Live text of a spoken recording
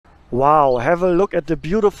Wow, have a look at the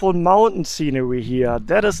beautiful mountain scenery here.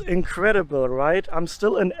 That is incredible, right? I'm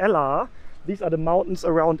still in Ella. These are the mountains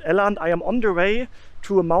around Ella, and I am on the way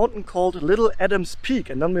to a mountain called Little Adams Peak,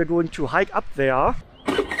 and then we're going to hike up there.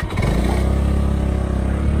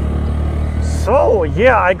 So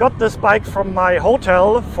yeah, I got this bike from my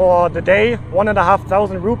hotel for the day.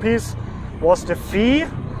 1,500 rupees was the fee.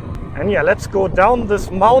 And yeah, let's go down this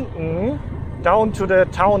mountain, down to the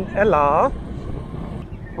town Ella.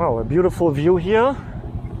 Wow, a beautiful view here.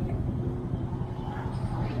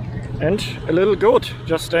 And a little goat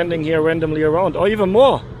just standing here randomly around, or even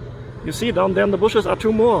more. You see down there in the bushes are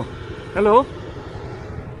two more. Hello.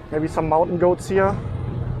 Maybe some mountain goats here.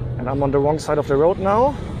 And I'm on the wrong side of the road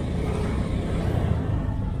now.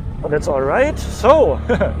 But that's all right. So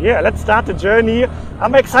yeah, let's start the journey.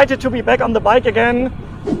 I'm excited to be back on the bike again.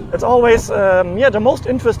 It's always yeah, the most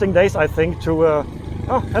interesting days, I think, to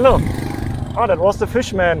oh, hello. Oh, that was the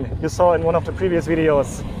fishman you saw in one of the previous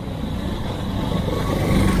videos.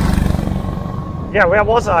 Yeah, where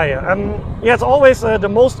was I? Yeah, it's always the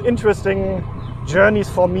most interesting journeys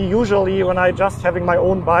for me, usually when I just having my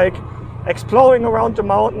own bike, exploring around the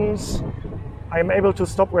mountains. I'm able to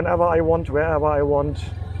stop whenever I want, wherever I want.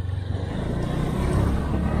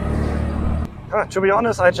 To be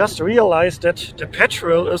honest, I just realized that the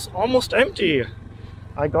petrol is almost empty.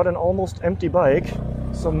 I got an almost empty bike.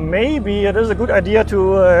 So maybe it is a good idea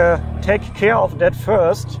to take care of that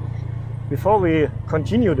first before we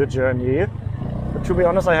continue the journey. But to be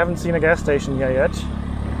honest, I haven't seen a gas station here yet.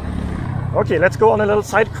 Okay, let's go on a little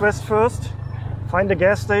side quest first. Find a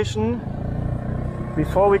gas station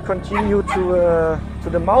before we continue to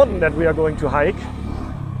the mountain that we are going to hike.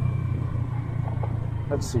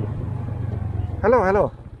 Let's see. Hello,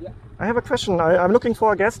 hello. Yeah. I have a question. I'm looking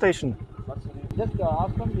for a gas station. Just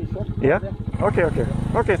ask from the shop. Yeah? Okay, okay.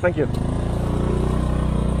 Okay, thank you.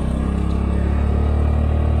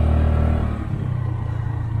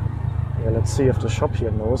 Yeah, let's see if the shop here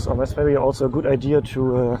knows. Or that's maybe also a good idea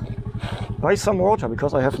to buy some water,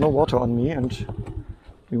 because I have no water on me and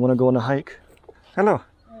we want to go on a hike. Hello.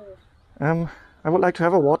 I would like to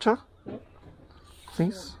have a water.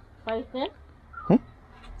 Please. 5 cents?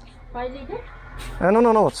 5 liters?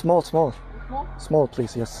 No, small. Small? Small,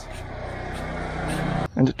 please, yes.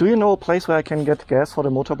 And do you know a place where I can get gas for the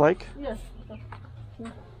motorbike? Yes.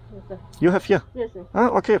 Yes, sir. You have here? Yes, sir. Ah,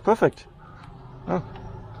 okay, perfect. Ah.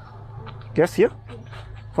 Gas here?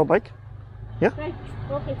 For bike? Yeah? Right.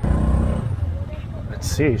 Okay. Let's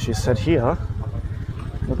see, she said here.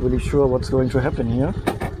 Not really sure what's going to happen here.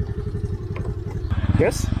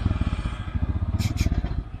 Gas?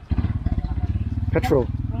 Petrol.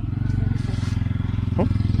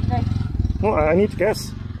 No, I need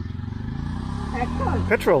gas. Petrol?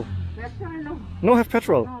 Petrol. Petrol, no. No, have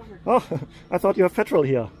petrol. No. Oh, I thought you have petrol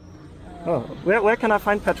here. Oh, where can I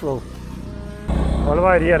find petrol?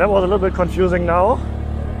 Alright, yeah, that was a little bit confusing now.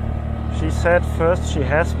 She said first she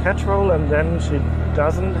has petrol and then she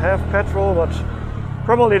doesn't have petrol, but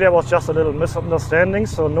probably there was just a little misunderstanding,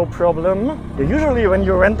 so no problem. Yeah, usually when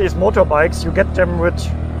you rent these motorbikes, you get them with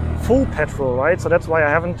full petrol, right? So that's why I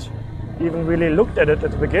haven't even really looked at it at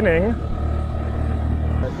the beginning.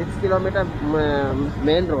 6 kilometer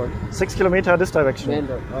main road. 6 kilometer this direction? Main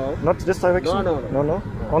road. Oh. Not this direction? No.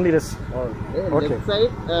 Only this? Oh. Okay. Left side,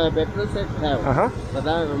 petrol side have. Uh-huh.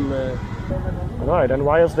 Right, and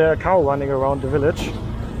why is there a cow running around the village?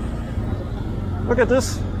 Look at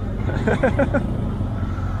this.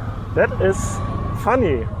 That is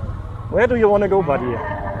funny. Where do you want to go, buddy?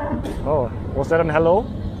 Oh, was that an hello?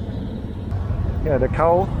 Yeah, the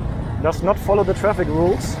cow does not follow the traffic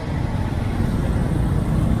rules.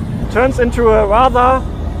 Turns into a rather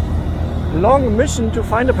long mission to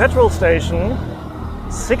find a petrol station.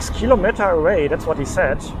 6 kilometers away, that's what he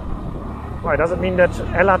said. Why, does it mean that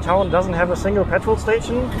Ella town doesn't have a single petrol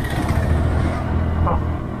station? Huh.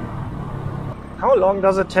 How long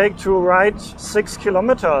does it take to ride 6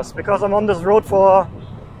 kilometers? Because I'm on this road for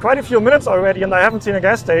quite a few minutes already and I haven't seen a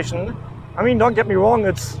gas station. I mean, don't get me wrong,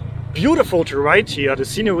 it's beautiful to ride here. The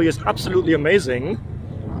scenery is absolutely amazing.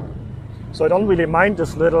 So I don't really mind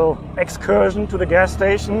this little excursion to the gas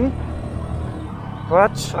station.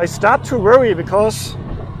 But I start to worry because,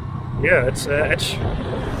 yeah, it's at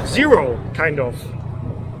zero, kind of.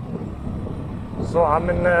 So I'm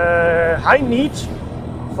in high need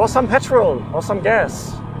for some petrol or some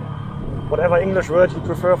gas. Whatever English word you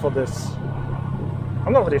prefer for this.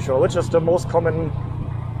 I'm not really sure which is the most commonly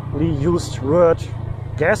used word.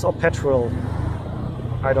 Gas or petrol?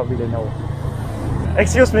 I don't really know.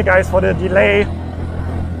 Excuse me guys for the delay.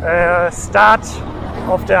 Start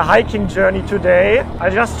of the hiking journey today.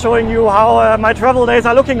 I'm just showing you how my travel days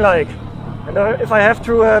are looking like. And if I have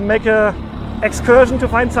to make a excursion to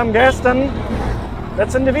find some gas, then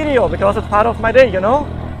that's in the video, because it's part of my day, you know?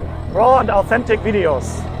 Raw and authentic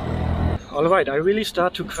videos. Alright, I really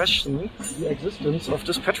start to question the existence of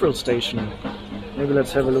this petrol station. Maybe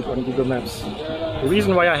let's have a look on Google Maps. The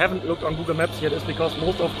reason why I haven't looked on Google Maps yet is because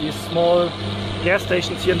most of these small gas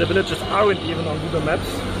stations here in the villages aren't even on Google Maps.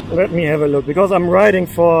 Let me have a look, because I'm riding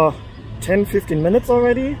for 10-15 minutes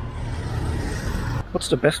already. What's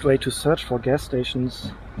the best way to search for gas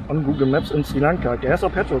stations on Google Maps in Sri Lanka? Gas or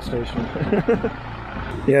petrol station?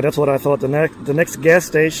 Yeah, that's what I thought. The next gas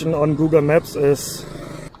station on Google Maps is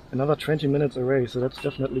another 20 minutes away, so that's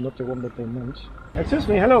definitely not the one that they meant. Excuse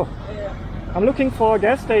me, hello. Yeah. I'm looking for a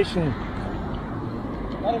gas station.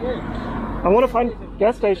 I want to find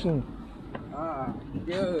gas station.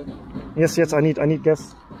 Yeah. Yes, I need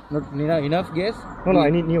gas. Not enough gas? No, I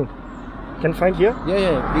need new. Can find here?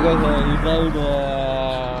 Yeah, because you drive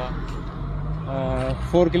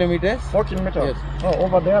 4 kilometers. 4 kilometers? Yes. Oh,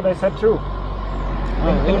 over there they said 2. In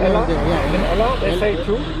Ella? Yeah. In Ella they say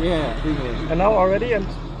 2? Yeah. And now already and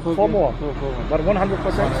 4 more. 4 more. But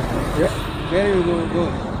 100%? Yes. Where you go?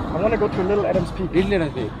 I want to go to Little Adams Peak. Little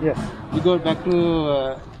Adams Peak? Yes. You go back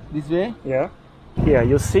to this way? Yeah. Yeah,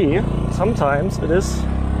 you see, sometimes it is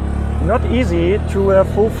not easy to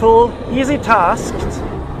fulfill easy tasks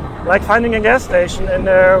like finding a gas station in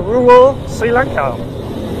rural Sri Lanka.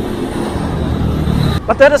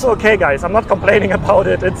 But that is okay, guys. I'm not complaining about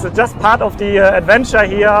it. It's just part of the adventure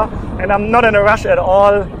here, and I'm not in a rush at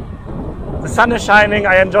all. The sun is shining.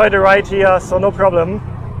 I enjoy the ride here, so no problem.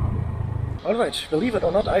 Alright, believe it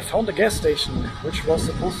or not, I found a gas station, which was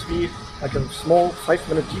supposed to be like a small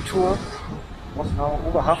 5-minute detour. It was now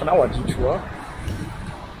over half an hour detour.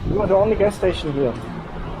 We are the only gas station here.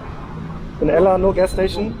 In Ella, no gas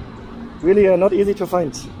station. Really not easy to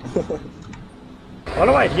find.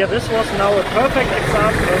 Alright, yeah, this was now a perfect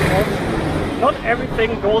example of not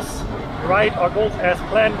everything goes right or goes as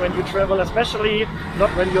planned when you travel, especially not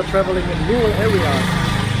when you're traveling in rural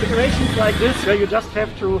areas. Situations like this, where you just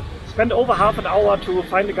have to spend over half an hour to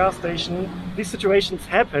find a gas station, these situations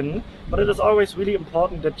happen, but it is always really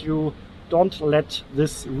important that you don't let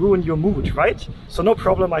this ruin your mood, right? So no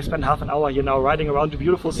problem, I spent half an hour here now riding around the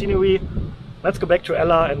beautiful scenery. Let's go back to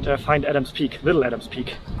Ella and find Adams Peak, Little Adams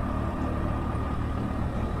Peak.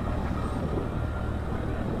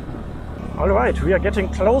 Alright, we are getting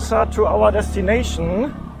closer to our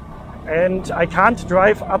destination, and I can't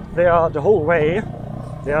drive up there the whole way.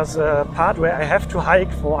 There's a part where I have to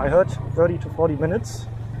hike for, I heard, 30 to 40 minutes.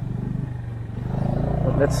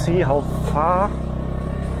 But let's see how far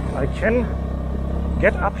I can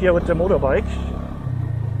get up here with the motorbike.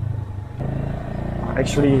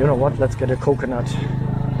 Actually, you know what, let's get a coconut.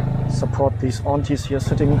 Support these aunties here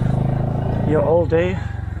sitting here all day.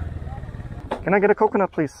 Can I get a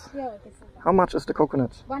coconut, please? Yeah, okay, sir. How much is the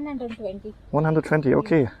coconut? 120. 120,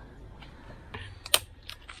 okay.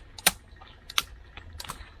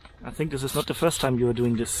 I think this is not the first time you are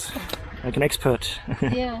doing this, like an expert.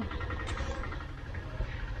 Yeah.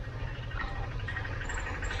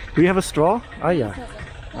 Do you have a straw? Ah, yeah.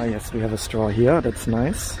 Ah, yes, we have a straw here. That's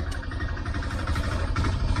nice.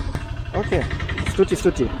 Okay. Stutti,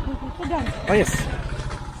 stutti. Oh, yes.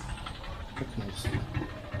 That's nice.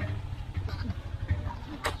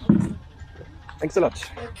 Thanks a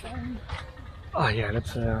lot. Ah, yeah,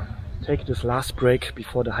 let's take this last break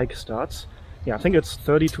before the hike starts. Yeah, I think it's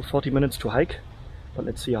 30 to 40 minutes to hike, but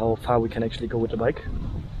let's see how far we can actually go with the bike.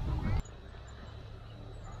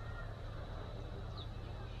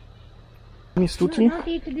 Any stutti? Not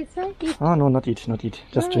eat this one? Eat. Oh, no, not eat, not eat.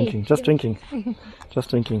 Just Why? drinking, just drinking. Just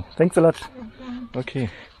drinking. Thanks a lot. Okay.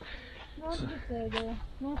 Not this,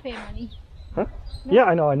 no pay money. Huh? No. Yeah,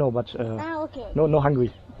 I know, but Okay. no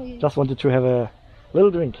hungry. Okay. Just wanted to have a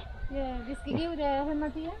little drink. Yeah, this give the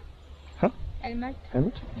helmet here? Huh? Helmet?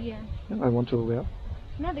 Helmet? Yeah. Yeah, I want to wear.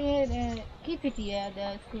 Not keep it here,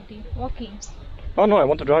 the scooty. Walking. Oh no, I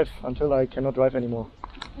want to drive until I cannot drive anymore.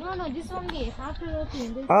 No, this only. After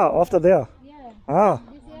walking. This, Ah, after there. yeah. Ah,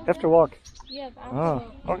 This here? have to walk. Yeah, after Ah,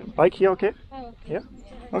 walking. okay. Bike here, okay? Oh, okay. Yeah?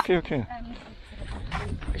 Okay, okay.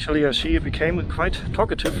 Actually, she became quite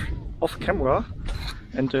talkative off camera,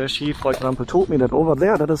 and she, for example, told me that over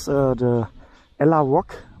there, that is the Ella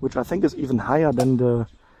Rock, which I think is even higher than the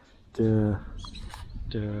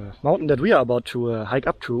mountain that we are about to hike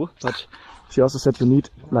up to. But she also said you need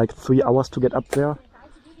like 3 hours to get up there,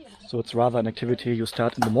 so it's rather an activity you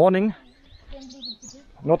start in the morning,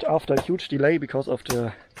 not after a huge delay because of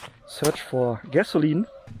the search for gasoline.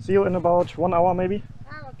 See you in about 1 hour maybe.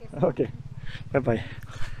 Ah, okay. Okay. Bye bye.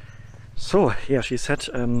 So yeah, she said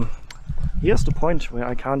here's the point where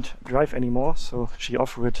I can't drive anymore, so she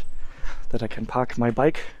offered that I can park my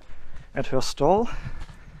bike at her stall.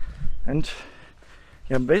 And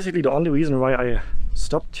yeah, basically the only reason why I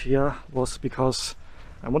stopped here was because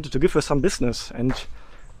I wanted to give her some business, and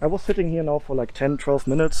I was sitting here now for like 10-12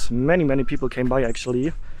 minutes. Many people came by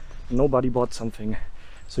actually. Nobody bought something,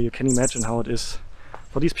 so you can imagine how it is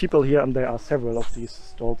for these people here, and there are several of these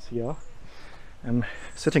stalls here. I'm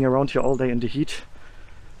sitting around here all day in the heat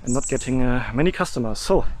and not getting many customers.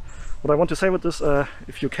 So what I want to say with this,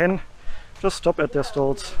 if you can, just stop at their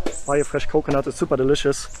stalls, buy a fresh coconut, it's super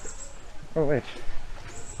delicious. Oh wait,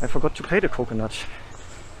 I forgot to pay the coconut.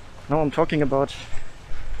 Now I'm talking about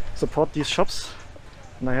support these shops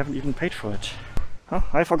and I haven't even paid for it. Huh?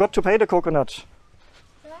 I forgot to pay the coconut.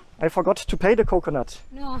 I forgot to pay the coconut.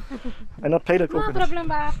 No. I not pay the coconut. No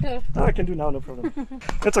problem, after. No, I can do now, no problem.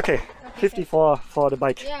 It's okay. 50 for the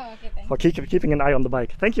bike. Yeah, okay, thank For keeping an eye on the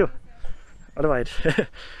bike. Thank you. Alright.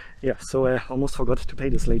 Yeah, so I almost forgot to pay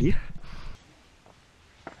this lady.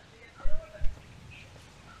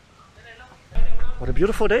 What a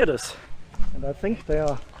beautiful day it is. And I think they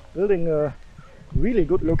are building a really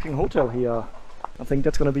good looking hotel here. I think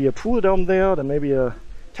that's going to be a pool down there, then maybe a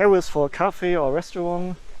terrace for a cafe or a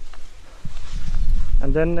restaurant.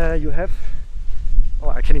 And then you have, oh,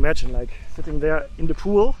 I can imagine like sitting there in the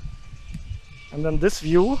pool. And then this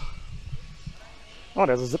view. Oh,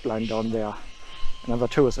 there's a zip line down there. Another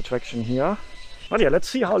tourist attraction here. But yeah, let's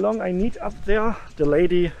see how long I need up there. The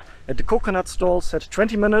lady at the coconut stall said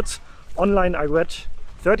 20 minutes. Online I read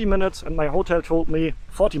 30 minutes and my hotel told me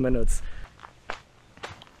 40 minutes.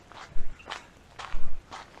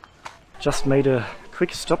 Just made a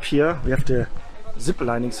quick stop here. We have the zip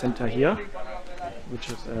lining center here, which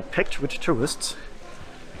is packed with tourists.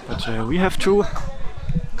 But we have to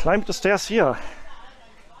climb the stairs here.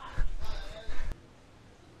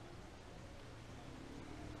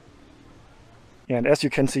 Yeah, and as you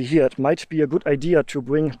can see here, it might be a good idea to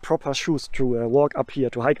bring proper shoes to walk up here,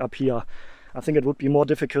 to hike up here. I think it would be more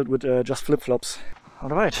difficult with just flip-flops.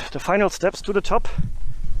 Alright, the final steps to the top.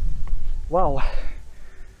 Wow.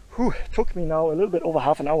 Whew, took me now a little bit over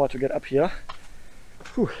half an hour to get up here.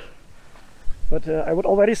 Whew. But I would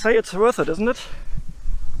already say it's worth it, isn't it?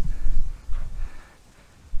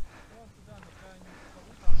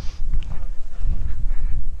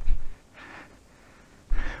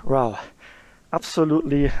 Wow.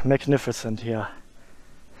 Absolutely magnificent here.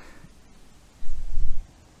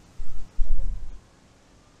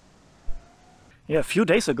 Yeah, a few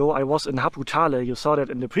days ago I was in Haputale, you saw that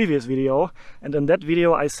in the previous video, and in that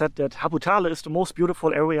video I said that Haputale is the most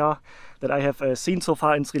beautiful area that I have seen so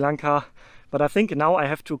far in Sri Lanka, but I think now I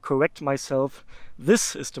have to correct myself.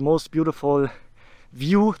 This is the most beautiful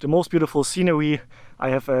view, the most beautiful scenery I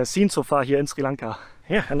have seen so far here in Sri Lanka.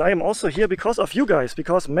 Yeah, and I am also here because of you guys,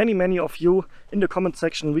 because many of you in the comment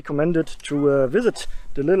section recommended to visit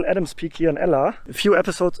the little Adams Peak here in Ella. A few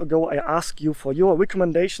episodes ago I asked you for your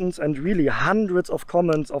recommendations, and really hundreds of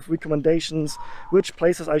comments of recommendations, which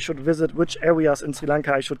places I should visit, which areas in Sri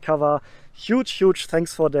Lanka I should cover. Huge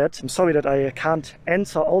thanks for that. I'm sorry that I can't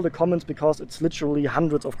answer all the comments because it's literally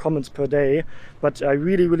hundreds of comments per day, but I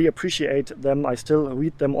really appreciate them. I still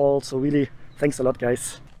read them all, so really thanks a lot,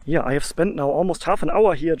 guys. Yeah, I have spent now almost half an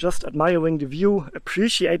hour here just admiring the view,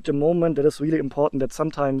 appreciate the moment. That is really important, that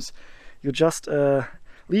sometimes you just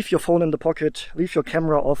leave your phone in the pocket, leave your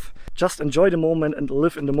camera off, just enjoy the moment and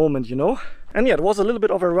live in the moment, you know? And yeah, it was a little bit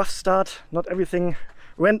of a rough start. Not everything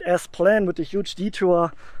went as planned with the huge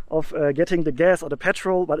detour of getting the gas or the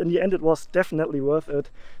petrol, but in the end it was definitely worth it.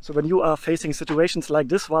 So when you are facing situations like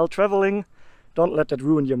this while traveling, don't let that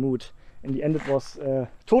ruin your mood. In the end it was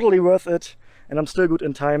totally worth it. And I'm still good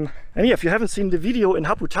in time. And yeah, if you haven't seen the video in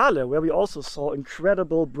Haputale, where we also saw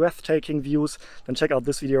incredible, breathtaking views, then check out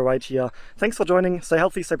this video right here. Thanks for joining, stay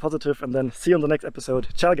healthy, stay positive, and then see you on the next episode.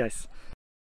 Ciao, guys!